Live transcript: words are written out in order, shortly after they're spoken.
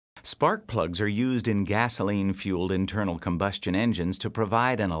Spark plugs are used in gasoline-fueled internal combustion engines to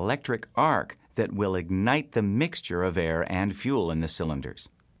provide an electric arc that will ignite the mixture of air and fuel in the cylinders.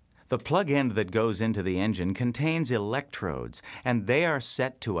 The plug end that goes into the engine contains electrodes, and they are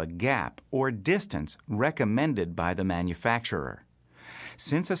set to a gap or distance recommended by the manufacturer.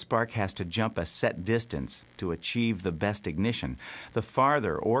 Since a spark has to jump a set distance to achieve the best ignition, the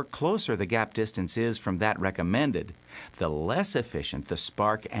farther or closer the gap distance is from that recommended, the less efficient the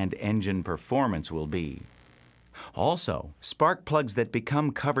spark and engine performance will be. Also, spark plugs that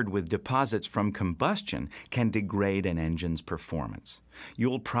become covered with deposits from combustion can degrade an engine's performance.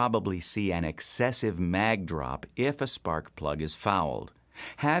 You'll probably see an excessive mag drop if a spark plug is fouled.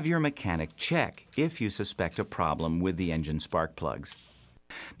 Have your mechanic check if you suspect a problem with the engine spark plugs.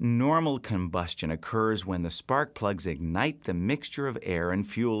 Normal combustion occurs when the spark plugs ignite the mixture of air and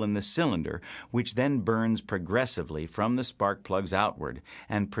fuel in the cylinder, which then burns progressively from the spark plugs outward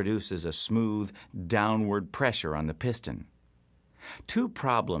and produces a smooth, downward pressure on the piston. Two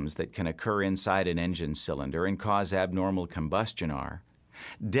problems that can occur inside an engine cylinder and cause abnormal combustion are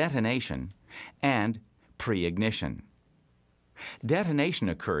detonation and preignition. Detonation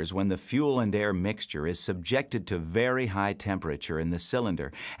occurs when the fuel and air mixture is subjected to very high temperature in the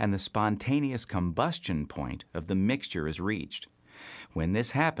cylinder and the spontaneous combustion point of the mixture is reached. When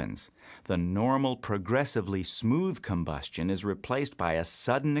this happens, the normal progressively smooth combustion is replaced by a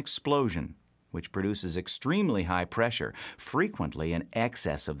sudden explosion, which produces extremely high pressure, frequently in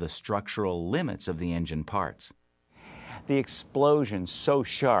excess of the structural limits of the engine parts. The explosion's so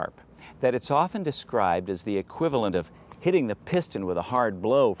sharp that it's often described as the equivalent of hitting the piston with a hard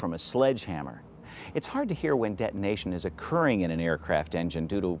blow from a sledgehammer. It's hard to hear when detonation is occurring in an aircraft engine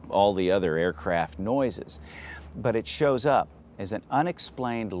due to all the other aircraft noises, but it shows up as an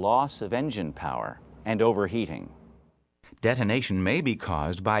unexplained loss of engine power and overheating. Detonation may be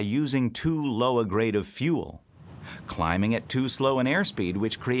caused by using too low a grade of fuel, climbing at too slow an airspeed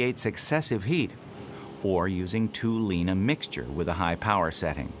which creates excessive heat, or using too lean a mixture with a high power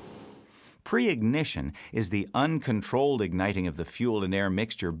setting. Preignition is the uncontrolled igniting of the fuel and air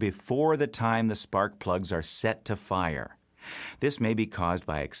mixture before the time the spark plugs are set to fire. This may be caused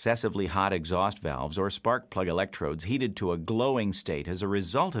by excessively hot exhaust valves or spark plug electrodes heated to a glowing state as a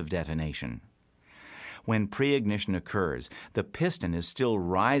result of detonation. When preignition occurs, the piston is still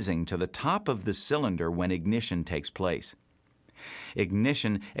rising to the top of the cylinder when ignition takes place.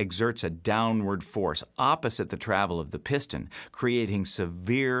 Ignition exerts a downward force opposite the travel of the piston, creating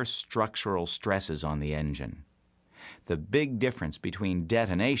severe structural stresses on the engine. The big difference between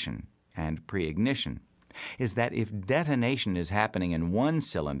detonation and preignition is that if detonation is happening in one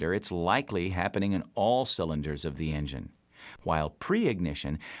cylinder, it's likely happening in all cylinders of the engine, while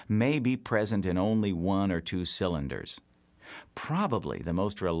preignition may be present in only one or two cylinders. Probably the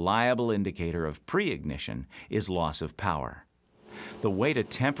most reliable indicator of preignition is loss of power. The way to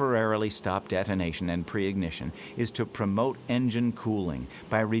temporarily stop detonation and preignition is to promote engine cooling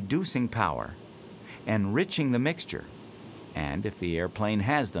by reducing power, enriching the mixture, and if the airplane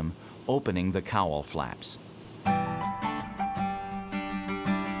has them, opening the cowl flaps.